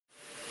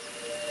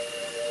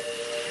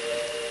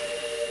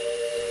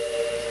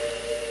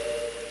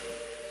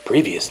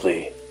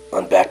Previously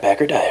on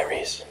Backpacker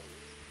Diaries.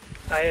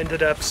 I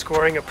ended up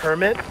scoring a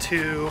permit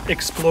to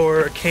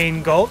explore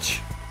Kane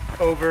Gulch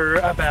over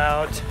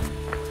about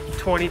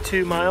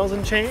 22 miles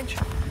and change,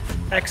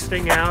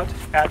 exiting out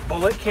at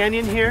Bullet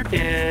Canyon here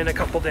in a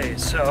couple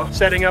days. So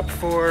setting up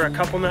for a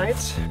couple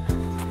nights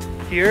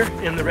here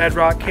in the Red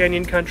Rock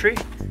Canyon country.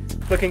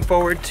 Looking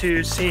forward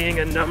to seeing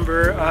a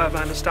number of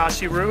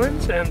Anasazi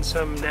ruins and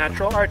some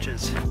natural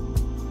arches.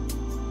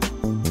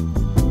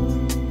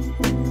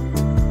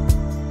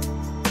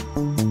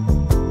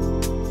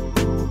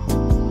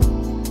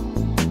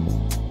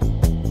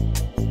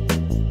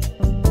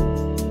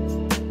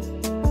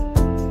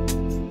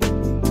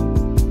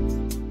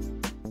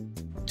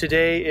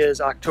 Today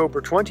is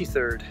October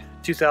 23rd,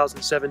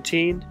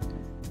 2017.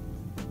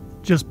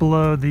 Just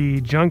below the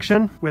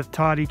junction with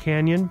Toddy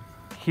Canyon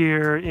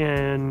here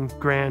in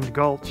Grand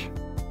Gulch.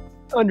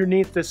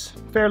 Underneath this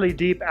fairly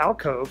deep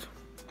alcove,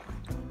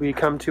 we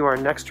come to our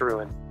next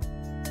ruin.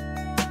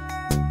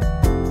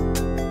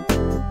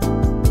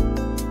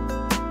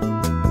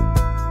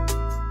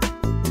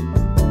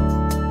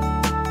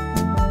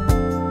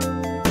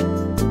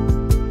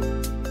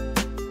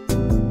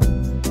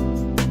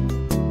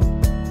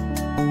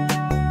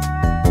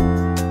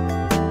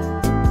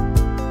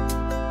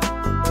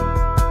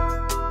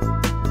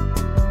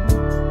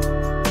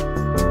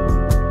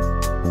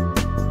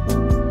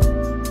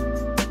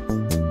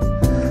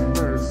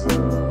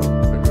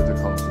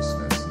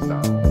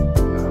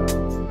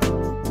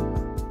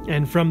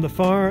 And from the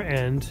far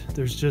end,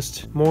 there's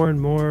just more and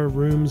more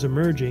rooms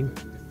emerging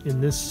in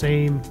this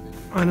same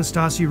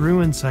Anasazi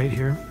ruin site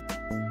here.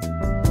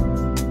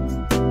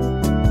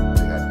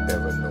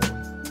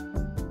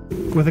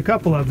 With a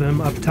couple of them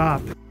up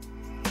top.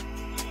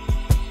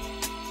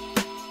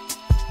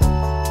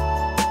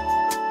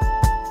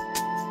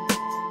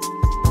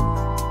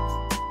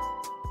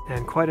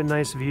 And quite a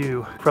nice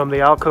view from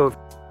the alcove,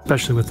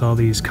 especially with all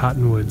these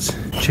cottonwoods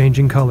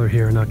changing color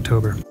here in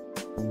October.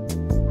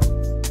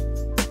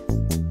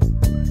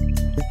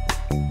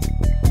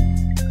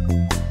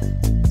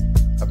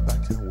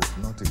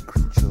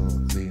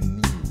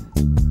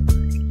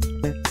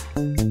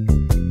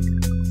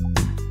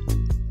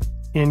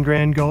 In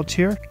Grand Gulch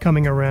here,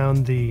 coming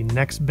around the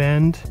next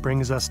bend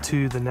brings us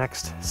to the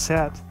next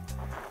set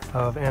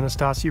of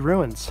Anasazi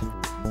ruins.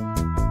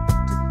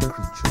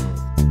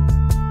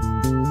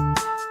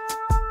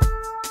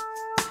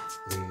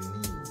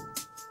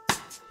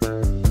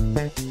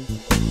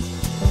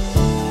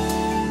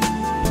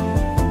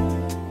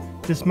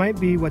 This might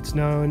be what's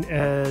known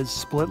as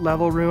split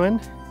level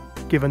ruin,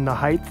 given the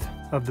height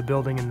of the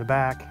building in the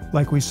back.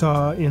 Like we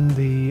saw in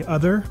the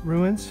other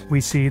ruins,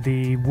 we see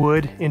the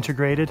wood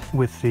integrated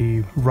with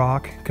the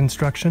rock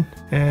construction.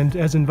 And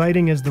as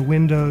inviting as the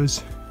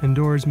windows and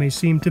doors may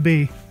seem to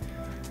be,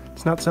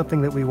 it's not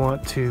something that we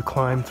want to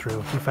climb through.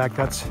 In fact,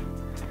 that's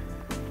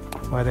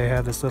why they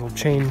have this little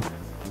chain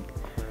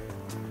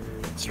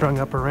strung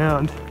up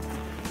around,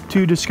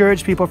 to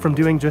discourage people from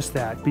doing just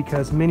that,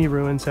 because many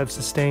ruins have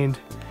sustained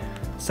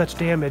such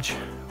damage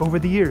over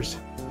the years.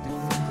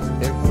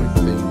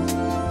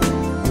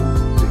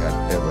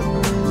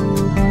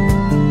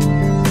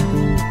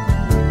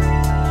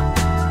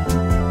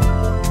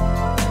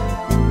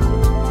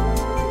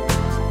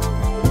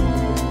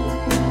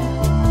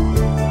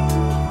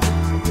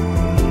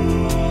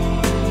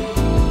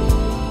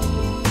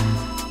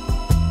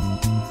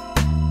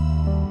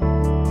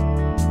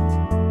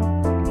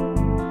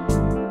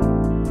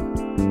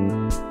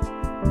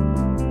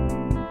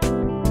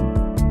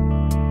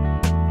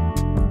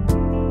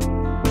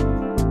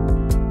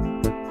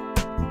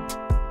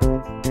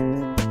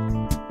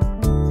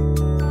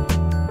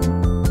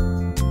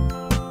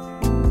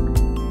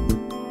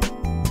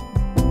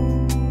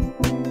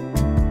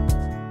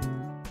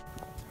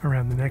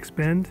 Around the next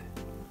bend,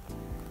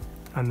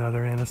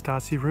 another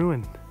Anasazi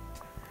ruin.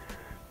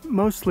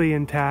 Mostly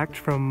intact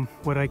from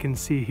what I can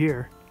see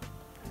here,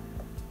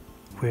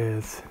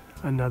 with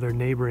another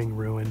neighboring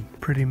ruin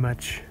pretty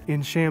much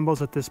in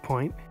shambles at this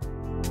point.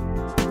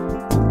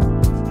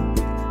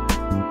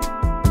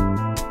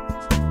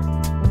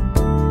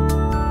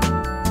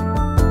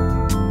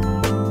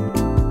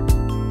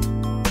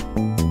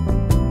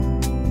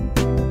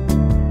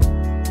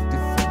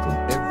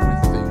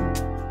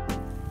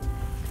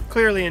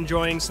 Clearly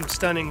enjoying some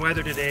stunning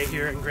weather today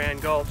here in Grand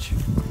Gulch.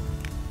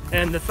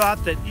 And the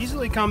thought that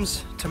easily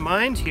comes to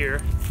mind here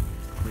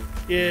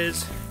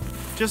is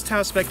just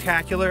how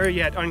spectacular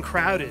yet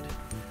uncrowded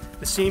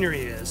the scenery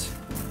is.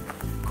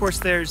 Of course,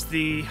 there's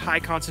the high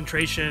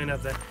concentration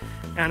of the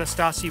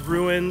Anasazi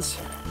ruins,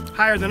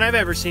 higher than I've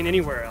ever seen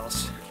anywhere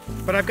else.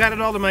 But I've got it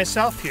all to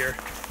myself here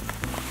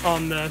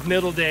on the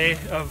middle day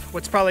of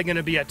what's probably going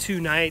to be a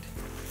 2-night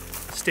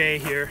stay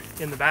here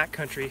in the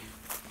backcountry.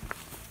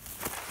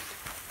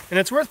 And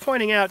it's worth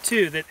pointing out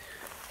too that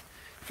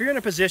if you're in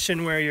a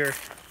position where you're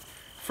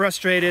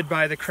frustrated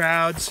by the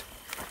crowds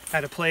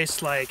at a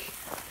place like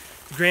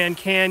Grand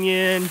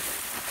Canyon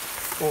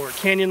or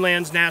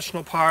Canyonlands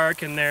National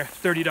Park and their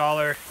 $30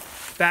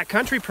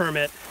 backcountry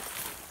permit,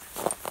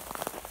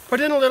 put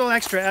in a little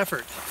extra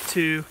effort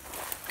to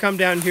come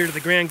down here to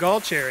the Grand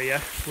Gulch area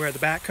where the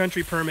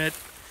backcountry permit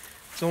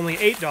is only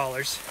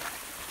 $8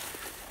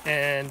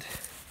 and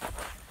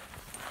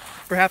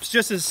perhaps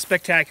just as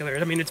spectacular.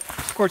 I mean,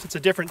 of course it's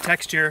a different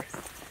texture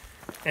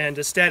and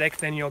aesthetic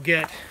than you'll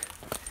get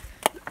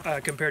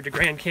compared to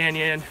Grand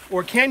Canyon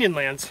or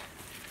Canyonlands,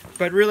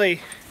 but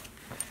really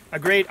a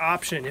great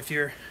option if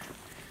you're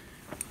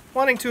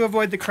wanting to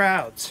avoid the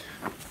crowds,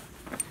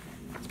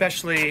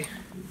 especially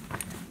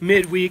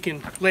midweek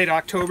in late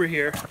October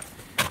here.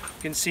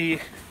 You can see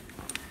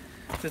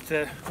that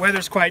the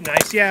weather's quite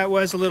nice. Yeah, it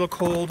was a little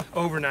cold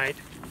overnight.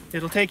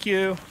 It'll take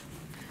you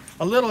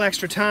a little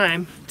extra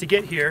time to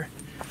get here,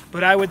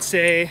 but I would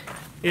say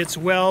it's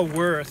well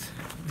worth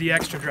the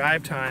extra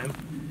drive time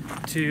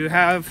to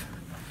have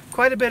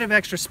quite a bit of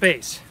extra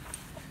space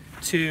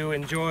to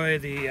enjoy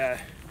the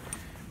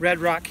Red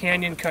Rock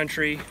Canyon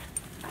country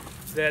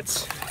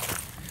that's,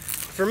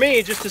 for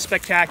me, just as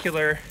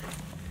spectacular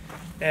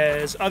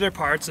as other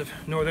parts of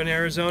northern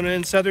Arizona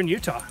and southern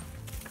Utah.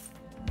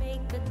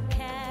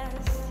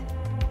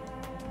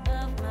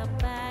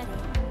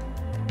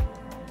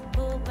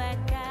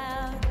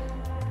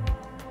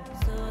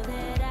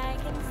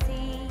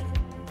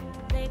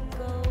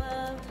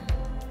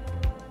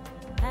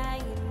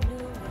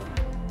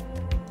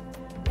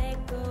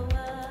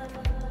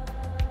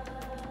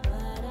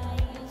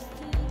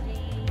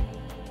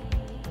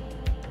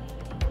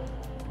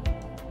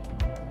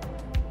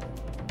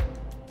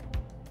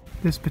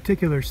 This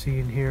particular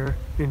scene here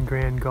in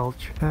Grand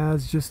Gulch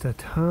has just a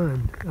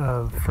ton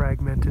of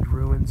fragmented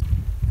ruins.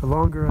 The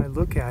longer I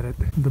look at it,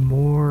 the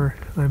more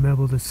I'm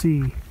able to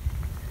see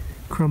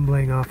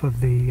crumbling off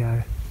of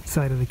the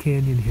side of the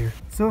canyon here.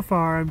 So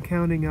far I'm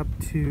counting up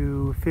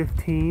to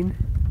 15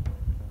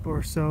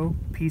 or so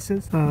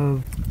pieces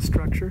of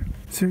structure.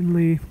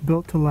 Certainly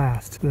built to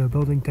last, the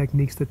building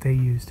techniques that they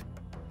used.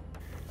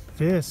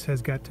 This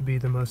has got to be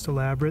the most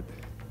elaborate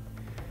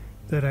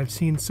that I've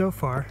seen so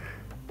far.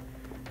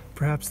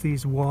 Perhaps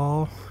these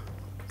wall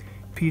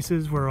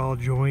pieces were all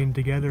joined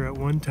together at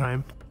one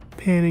time.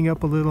 Panning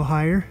up a little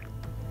higher,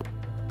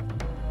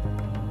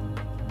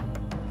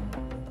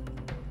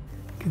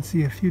 you can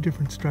see a few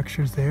different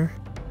structures there.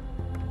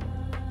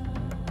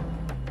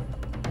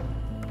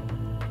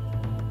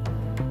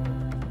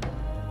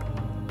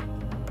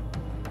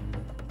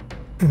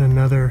 And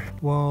another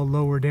wall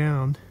lower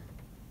down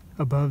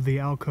above the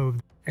alcove.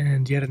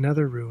 And yet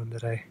another ruin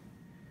that I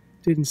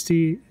didn't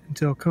see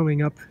until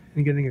coming up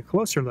and getting a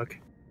closer look.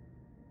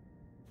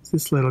 It's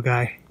this little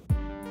guy.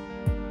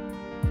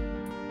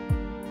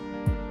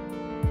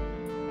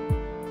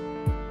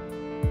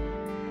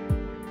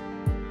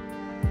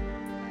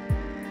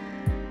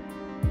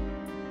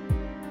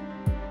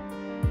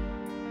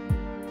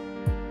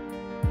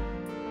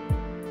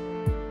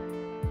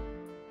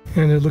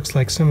 And it looks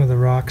like some of the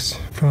rocks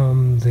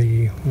from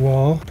the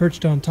wall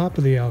perched on top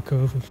of the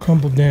alcove have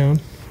crumbled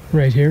down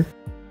right here.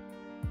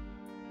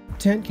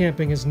 Tent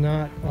camping is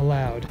not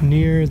allowed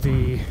near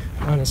the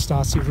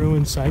Anasazi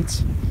ruin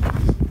sites,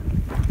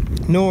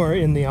 nor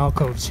in the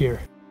alcoves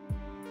here.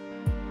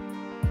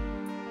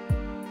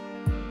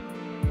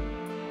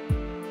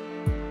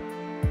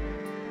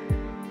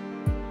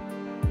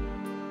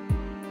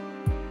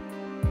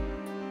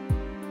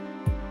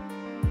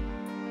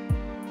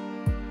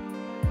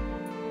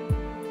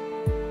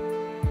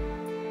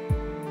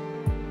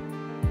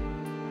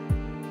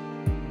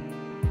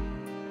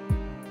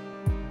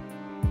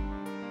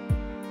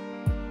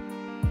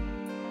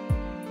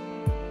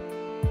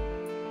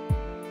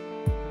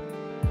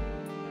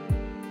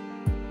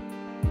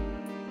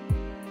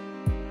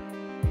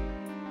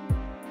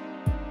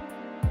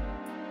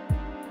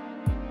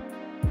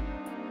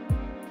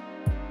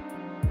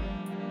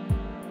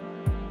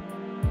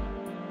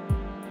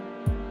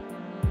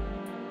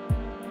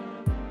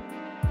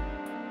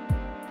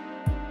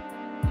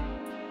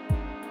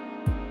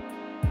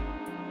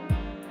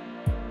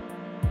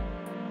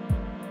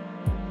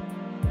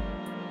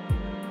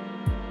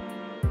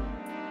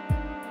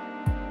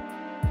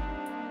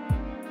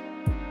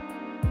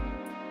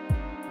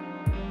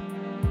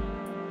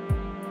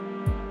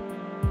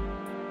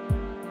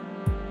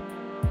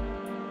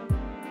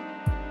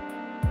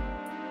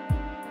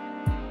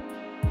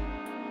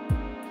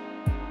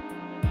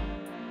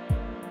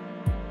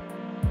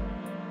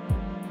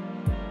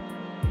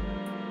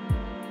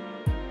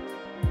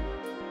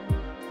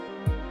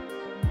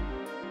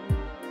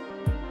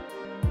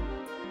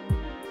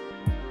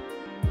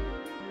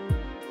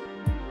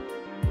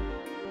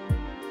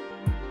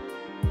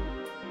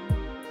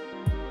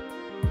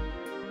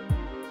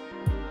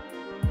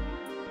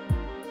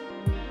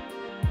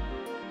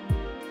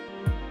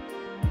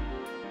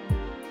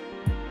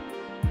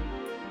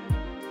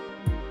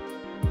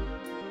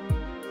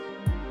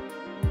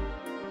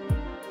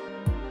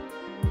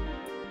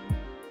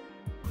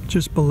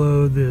 Just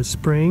below the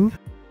spring,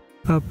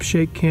 up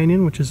Shake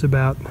Canyon, which is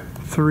about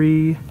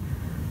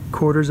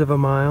 3/4 of a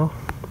mile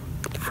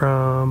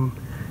from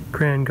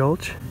Grand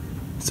Gulch.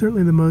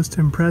 Certainly the most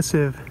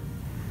impressive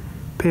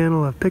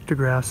panel of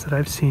pictographs that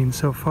I've seen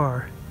so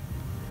far.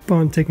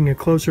 Upon taking a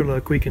closer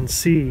look, we can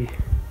see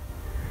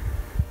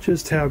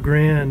just how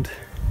grand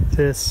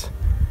this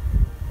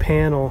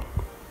panel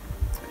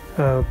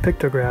of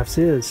pictographs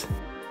is.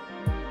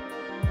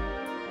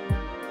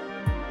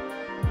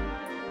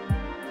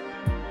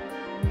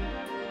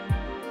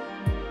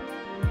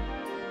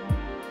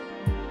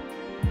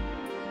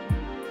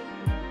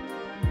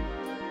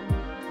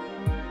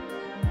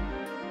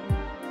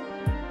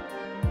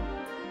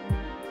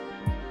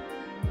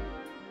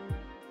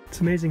 It's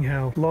amazing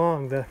how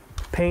long the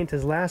paint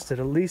has lasted,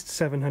 at least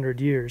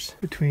 700 years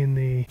between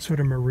the sort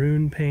of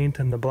maroon paint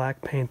and the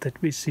black paint that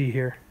we see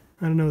here.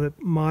 I don't know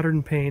that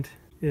modern paint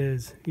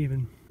is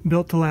even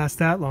built to last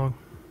that long.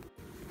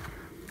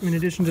 In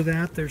addition to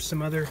that, there's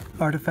some other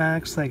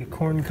artifacts like a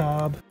corn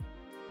cob.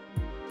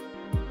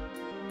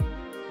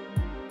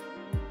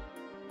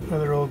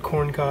 Another old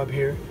corn cob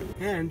here.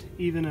 And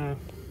even a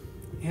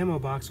ammo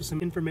box with some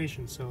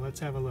information, so let's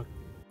have a look.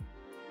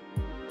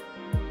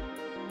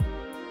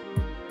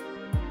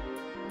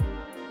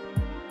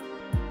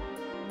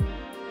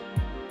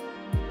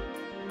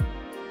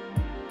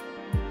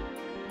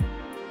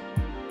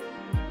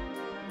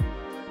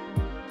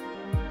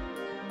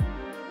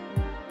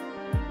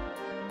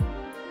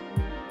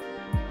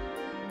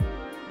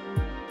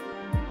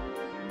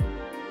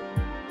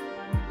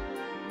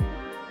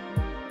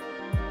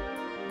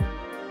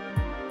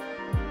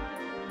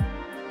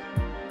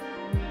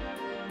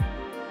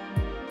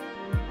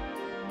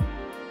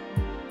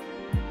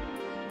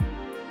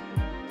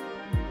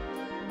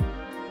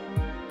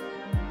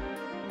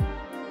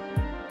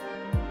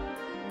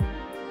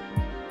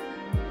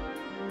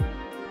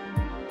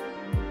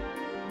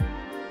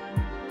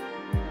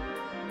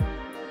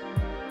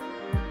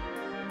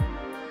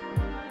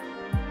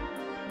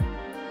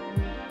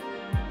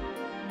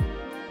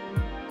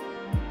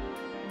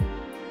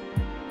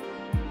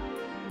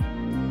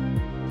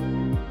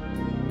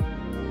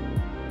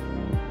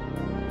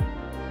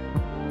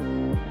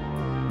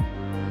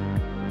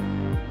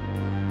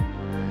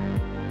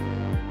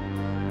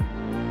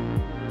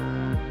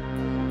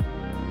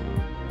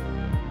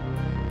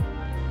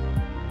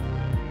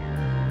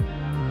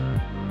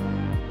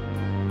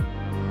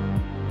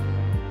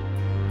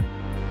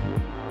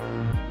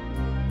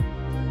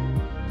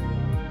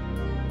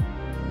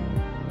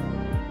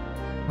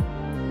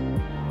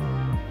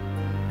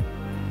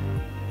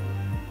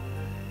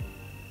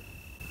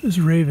 This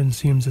raven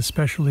seems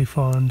especially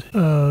fond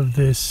of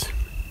this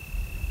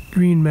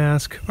green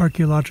mask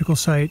archaeological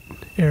site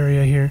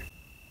area here.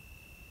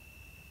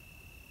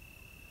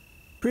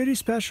 Pretty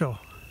special.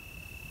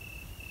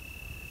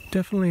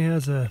 Definitely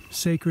has a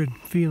sacred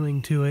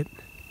feeling to it.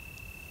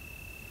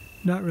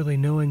 Not really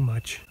knowing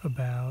much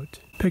about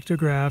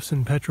pictographs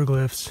and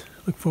petroglyphs.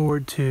 Look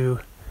forward to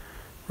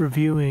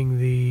reviewing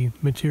the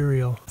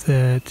material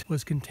that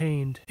was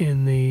contained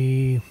in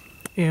the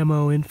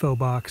ammo info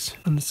box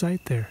on the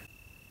site there.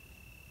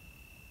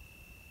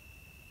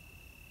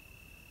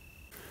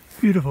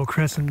 Beautiful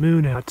crescent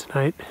moon out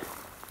tonight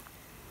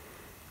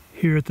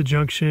here at the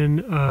junction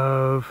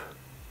of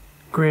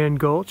Grand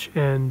Gulch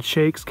and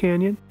Shakes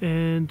Canyon,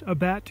 and a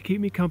bat to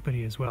keep me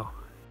company as well.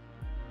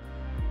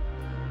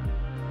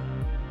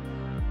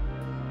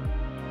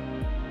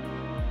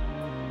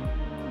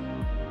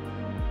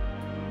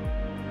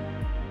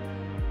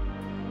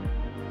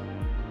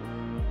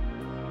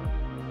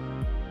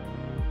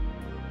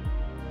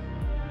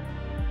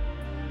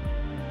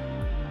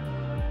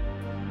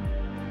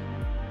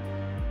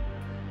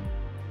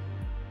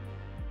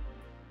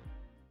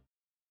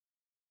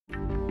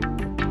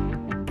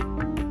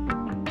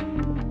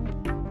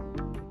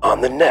 On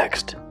the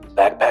next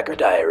Backpacker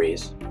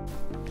Diaries.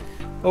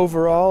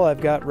 Overall, I've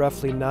got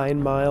roughly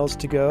 9 miles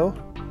to go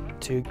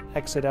to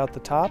exit out the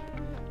top,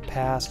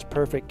 past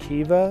Perfect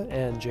Kiva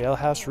and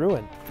Jailhouse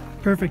Ruin.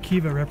 Perfect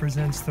Kiva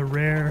represents the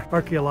rare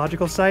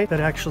archaeological site that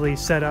actually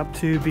set up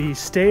to be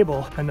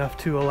stable enough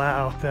to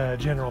allow the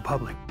general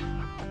public.